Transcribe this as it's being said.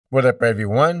What up,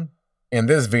 everyone? In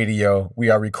this video, we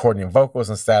are recording vocals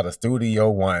inside of Studio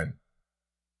One.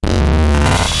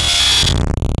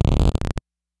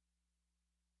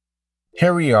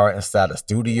 Here we are inside of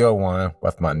Studio One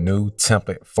with my new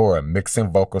template for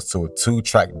mixing vocals to a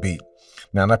 2-track beat.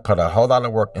 Now, I put a whole lot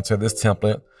of work into this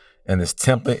template, and this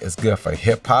template is good for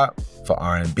hip-hop, for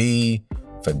R&B,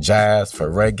 for jazz,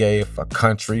 for reggae, for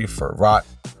country, for rock.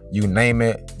 You name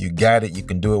it, you got it, you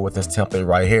can do it with this template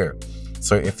right here.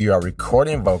 So if you are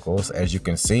recording vocals, as you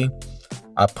can see,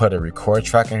 I put a record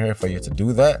track in here for you to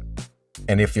do that.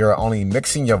 And if you're only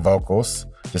mixing your vocals,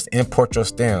 just import your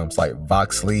stems like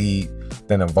Vox lead,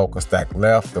 then a vocal stack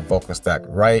left, the vocal stack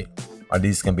right, or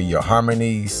these can be your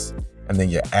harmonies, and then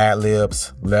your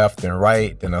ad-libs left and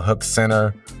right, then a hook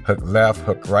center, hook left,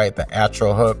 hook right, the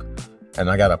outro hook. And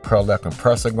I got a pearl left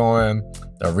compressor going,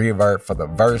 the reverb for the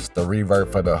verse, the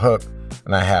reverb for the hook,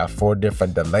 and I have 4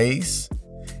 different delays.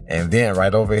 And then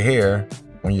right over here,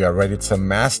 when you're ready to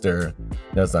master,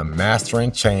 there's a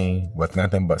mastering chain with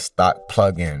nothing but stock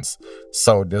plugins.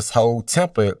 So this whole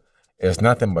template is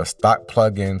nothing but stock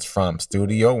plugins from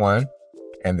Studio One.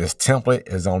 And this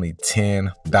template is only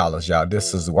 $10, y'all.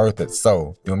 This is worth it.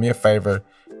 So do me a favor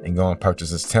and go and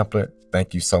purchase this template.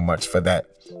 Thank you so much for that.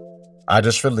 I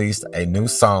just released a new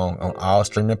song on all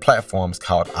streaming platforms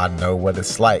called I Know What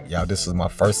It's Like. Y'all, this is my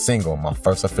first single, my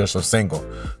first official single.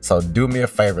 So do me a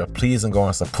favor, please, and go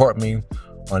and support me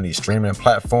on these streaming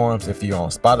platforms. If you're on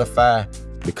Spotify,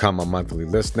 become a monthly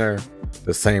listener.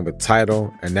 The same with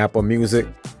Tidal and Apple Music.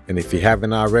 And if you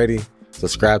haven't already,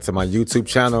 subscribe to my YouTube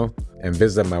channel and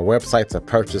visit my website to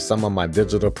purchase some of my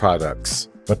digital products.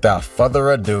 Without further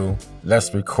ado,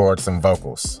 let's record some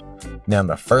vocals. Now,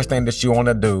 the first thing that you want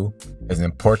to do is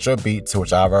import your beat,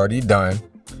 which I've already done.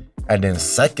 And then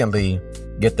secondly,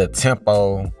 get the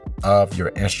tempo of your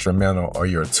instrumental or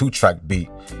your 2-track beat.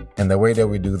 And the way that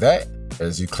we do that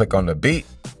is you click on the beat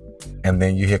and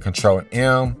then you hit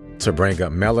Control-M to bring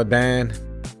up Melodyne.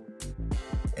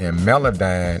 And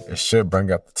Melodyne, it should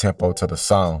bring up the tempo to the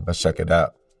song. Let's check it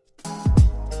out.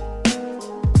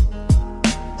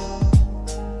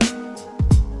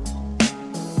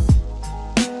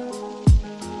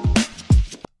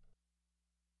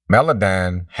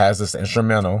 Melodyne has this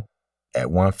instrumental at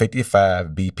 155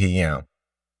 BPM.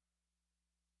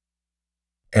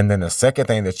 And then the second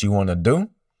thing that you want to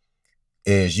do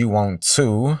is you want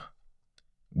to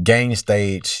gain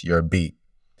stage your beat.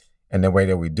 And the way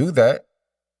that we do that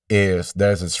is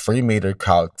there's this free meter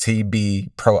called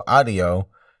TB Pro Audio.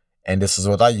 And this is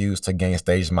what I use to gain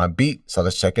stage my beat. So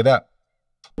let's check it out.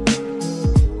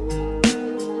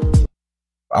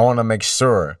 I want to make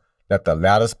sure that the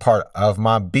loudest part of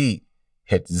my beat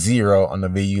hits 0 on the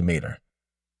VU meter.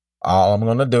 All I'm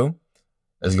gonna do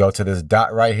is go to this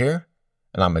dot right here,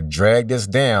 and I'm gonna drag this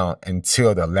down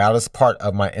until the loudest part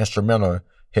of my instrumental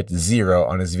hits 0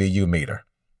 on this VU meter.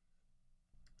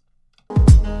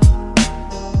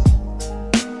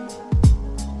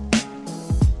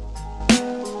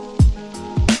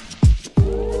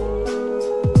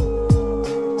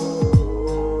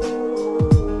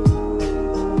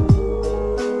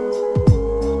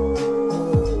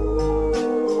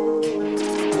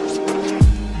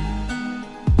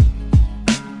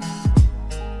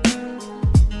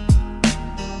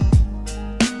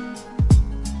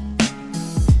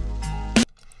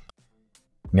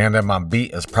 Now that my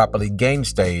beat is properly gain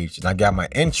staged and I got my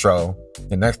intro,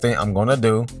 the next thing I'm gonna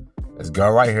do is go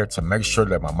right here to make sure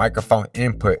that my microphone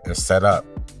input is set up.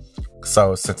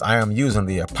 So since I am using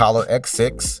the Apollo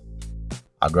X6,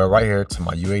 I'll go right here to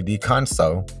my UAD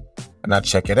console and I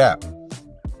check it out.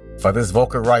 For this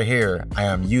vocal right here, I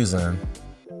am using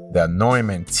the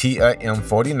Neumann TIA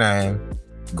M49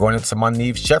 going into my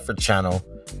Neve Shepherd channel,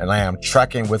 and I am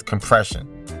tracking with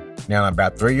compression. Now,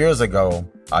 about 3 years ago,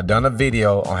 I done a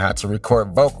video on how to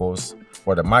record vocals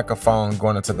with a microphone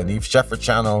going into the Neve Shepherd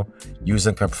channel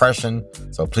using compression.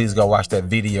 So please go watch that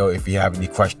video if you have any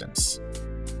questions.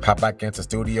 Hop back into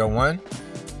Studio One,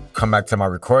 come back to my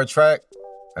record track,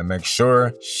 and make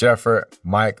sure Shepherd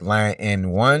mic line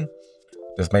N1.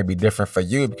 This may be different for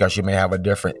you because you may have a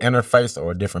different interface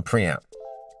or a different preamp.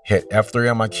 Hit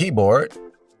F3 on my keyboard.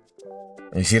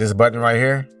 And you see this button right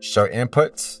here, show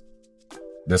inputs.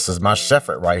 This is my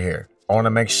Shepherd right here. I want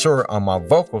to make sure on my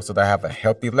vocals that I have a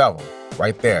healthy level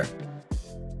right there.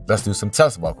 Let's do some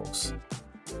test vocals.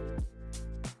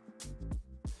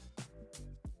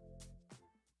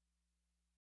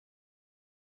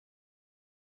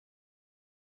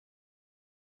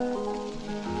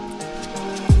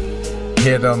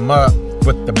 Hit 'em up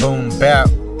with the boom bap,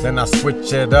 then I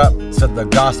switch it up to the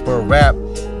gospel rap.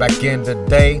 Back in the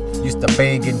day, used to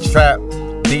bang and trap.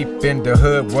 deep in the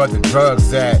hood where the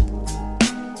drugs at.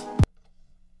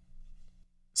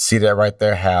 See that right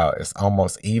there, how it's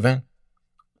almost even?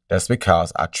 That's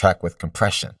because I track with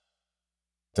compression.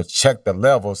 To check the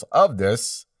levels of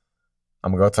this,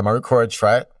 I'm gonna go to my record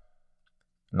track,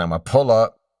 and I'm gonna pull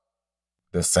up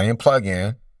the same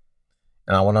plugin,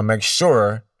 and I wanna make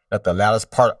sure that the loudest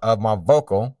part of my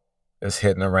vocal is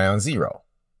hitting around 0.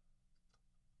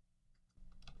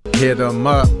 Hit 'em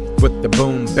up with the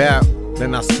boom bap,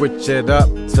 then I switch it up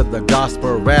to the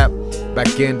gospel rap.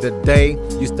 Back in the day,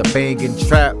 used to bang and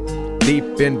trap,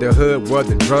 deep in the hood where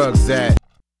the drugs at.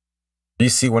 You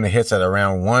see when it hits at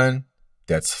around 1,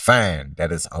 that's fine,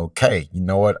 that is okay. You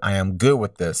know what, I am good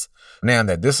with this. Now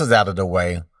that this is out of the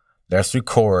way, let's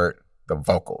record the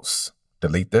vocals.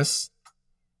 Delete this,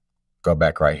 go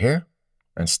back right here,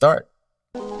 and start.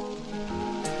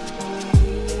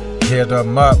 Hit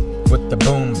 'em up with the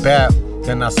boom bap,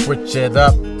 then I switch it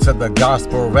up to the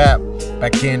gospel rap.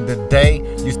 Back in the day,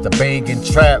 used to bang and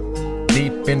trap,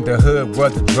 deep in the hood where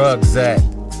the drugs at.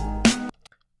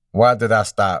 Why did I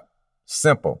stop?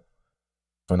 Simple.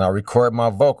 When I record my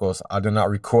vocals, I do not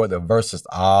record the verses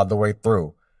all the way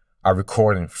through. I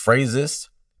record in phrases,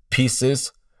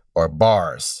 pieces, or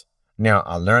bars. Now,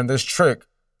 I learned this trick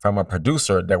from a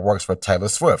producer that works for Taylor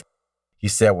Swift. He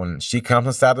said when she comes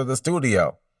inside of the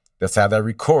studio, that's how they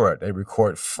record. They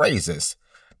record phrases.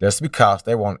 That's because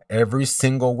they want every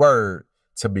single word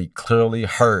to be clearly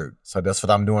heard. So that's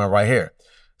what I'm doing right here.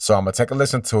 So I'm going to take a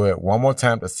listen to it one more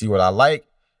time to see what I like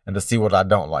and to see what I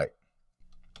don't like.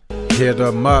 Hit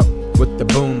 'em up with the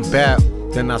boom bap,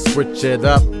 then I switch it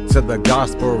up to the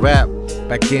gospel rap.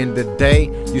 Back in the day,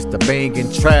 used to bang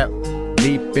and trap,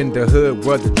 deep in the hood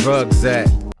where the drugs at.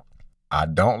 I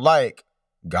don't like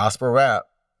gospel rap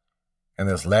in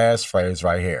this last phrase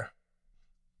right here.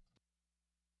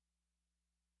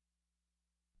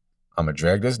 I'm going to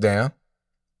drag this down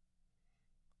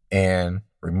and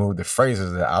remove the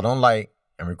phrases that I don't like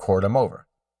and record them over.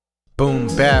 Boom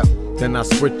bap, then I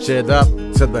switch it up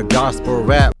to the gospel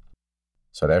rap.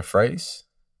 So that phrase,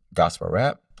 gospel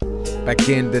rap. Back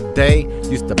in the day,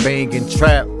 used to bang and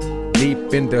trap,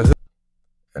 deep in the hood.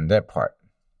 And that part.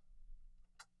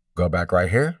 Go back right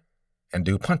here and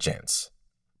do punch-ins.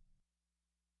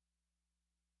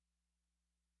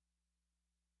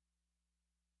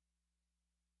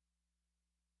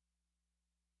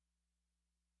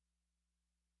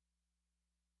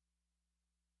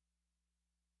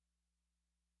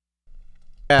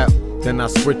 Then I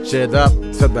switch it up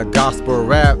to the gospel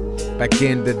rap. Back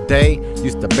in the day,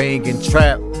 used to bang and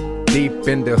trap, deep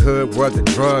in the hood where the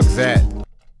drugs at.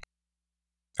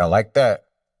 I like that,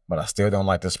 but I still don't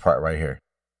like this part right here.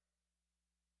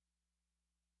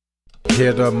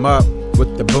 Hit 'em up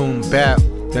with the boom bap,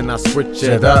 then I switch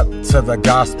it up to the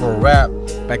gospel rap.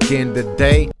 Back in the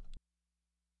day,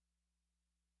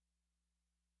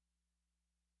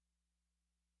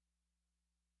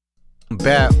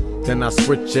 bap, then I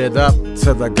switch it up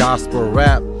to the gospel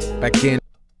rap. Back in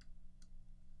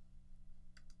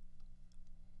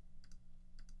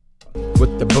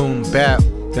with the boom bap,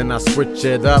 then I switch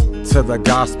it up to the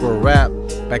gospel rap.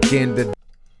 Back in the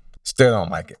still don't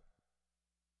like it.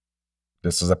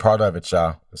 This is a part of it,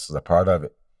 y'all. This is a part of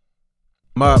it.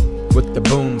 Up with the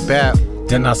boom bap,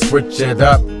 then I switch it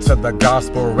up to the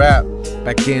gospel rap.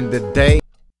 Back in the day,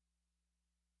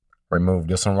 remove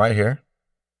this one right here.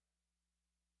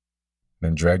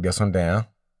 Then drag this one down.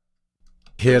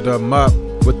 Hit 'em up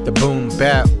with the boom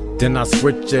bap, then I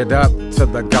switch it up to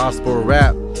the gospel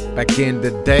rap. Back in the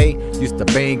day, used to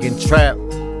bang and trap,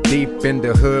 deep in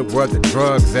the hood where the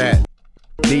drugs at.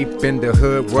 Deep in the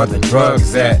hood where the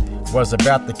drugs at. Was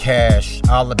about the cash,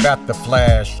 all about the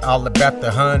flash, all about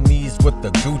the honeys with the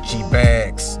Gucci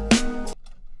bags.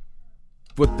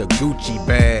 With the Gucci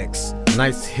bags.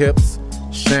 Nice hips,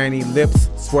 shiny lips,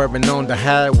 swerving on the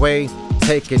highway,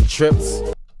 taking trips.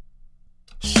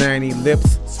 Shiny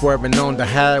lips, swerving on the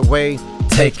highway,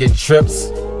 taking trips.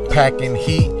 Packing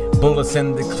heat, bullets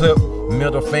in the clip,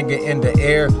 middle finger in the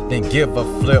air, then give a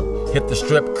flip. Hit the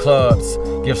strip clubs,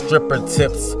 give stripper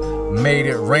tips. Made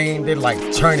it rain, they like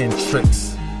turning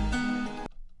tricks.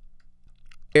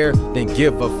 Then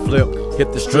give a flip.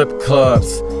 Hit the strip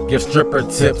clubs, give stripper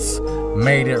tips.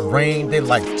 Made it rain, they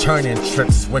like turning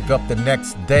tricks. Wake up the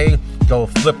next day, go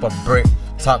flip a brick.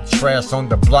 Talk trash on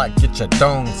the block, get your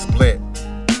dome split.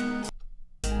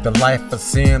 The life of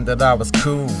sin that I was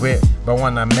cool with, but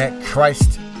when I met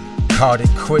Christ, called it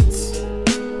quits.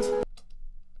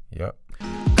 Yep,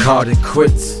 called it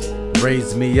quits.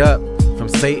 Raised me up from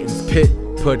Satan's pit,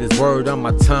 put his word on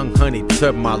my tongue, honey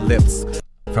to my lips.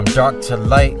 From dark to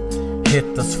light,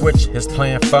 hit the switch, his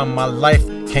plan for my life,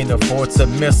 can't afford to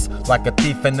miss like a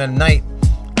thief in the night.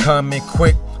 Coming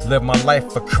quick, live my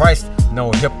life for Christ,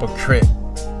 no hypocrite.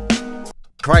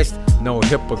 Christ, no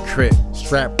hypocrite.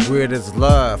 Strapped with his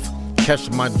love, catch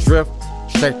my drift,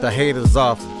 shake the haters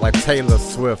off like Taylor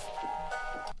Swift.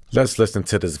 Let's listen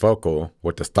to this vocal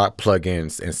with the stock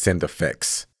plugins and sound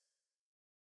effects.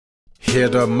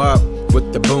 Hit 'em up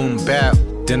with the boom bap,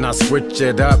 then I switch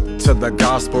it up to the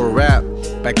gospel rap.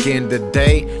 Back in the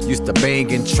day, used to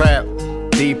bang and trap,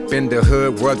 deep in the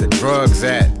hood where the drugs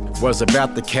at. Was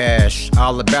about the cash,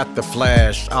 all about the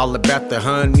flash, all about the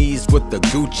honeys with the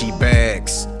Gucci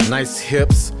bags. Nice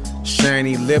hips,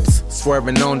 shiny lips,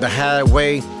 swerving on the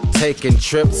highway, taking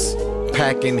trips,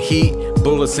 packing heat,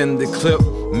 bullets in the clip,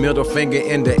 middle finger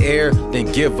in the air, then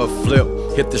give a flip.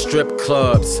 Hit the strip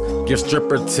clubs, give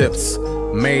stripper tips.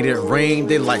 Made it rain,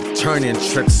 they like turning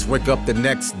tricks. Wake up the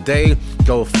next day,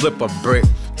 go flip a brick.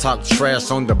 Talk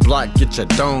trash on the block, get your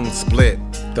dome split.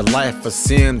 The life of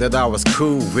sin that I was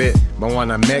cool with, but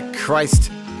when I met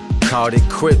Christ, called it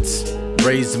quits.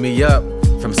 Raised me up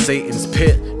from Satan's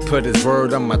pit, put his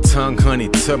word on my tongue, honey,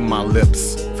 to my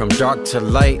lips. From dark to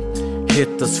light,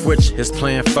 hit the switch, his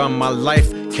plan for my life.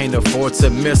 Can't afford to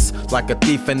miss like a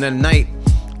thief in the night.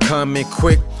 Coming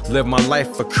quick, live my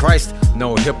life for Christ,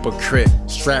 no hypocrite.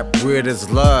 Strapped with his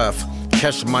love,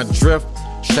 catch my drift,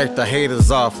 shake the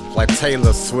haters off like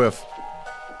Taylor Swift.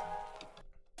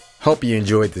 Hope you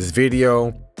enjoyed this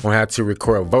video on how to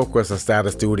record vocals inside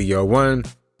of Studio One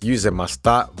using my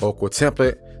stock vocal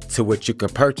template, to which you can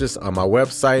purchase on my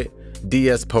website,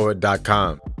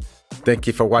 dspoet.com. Thank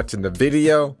you for watching the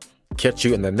video. Catch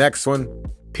you in the next one.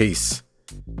 Peace.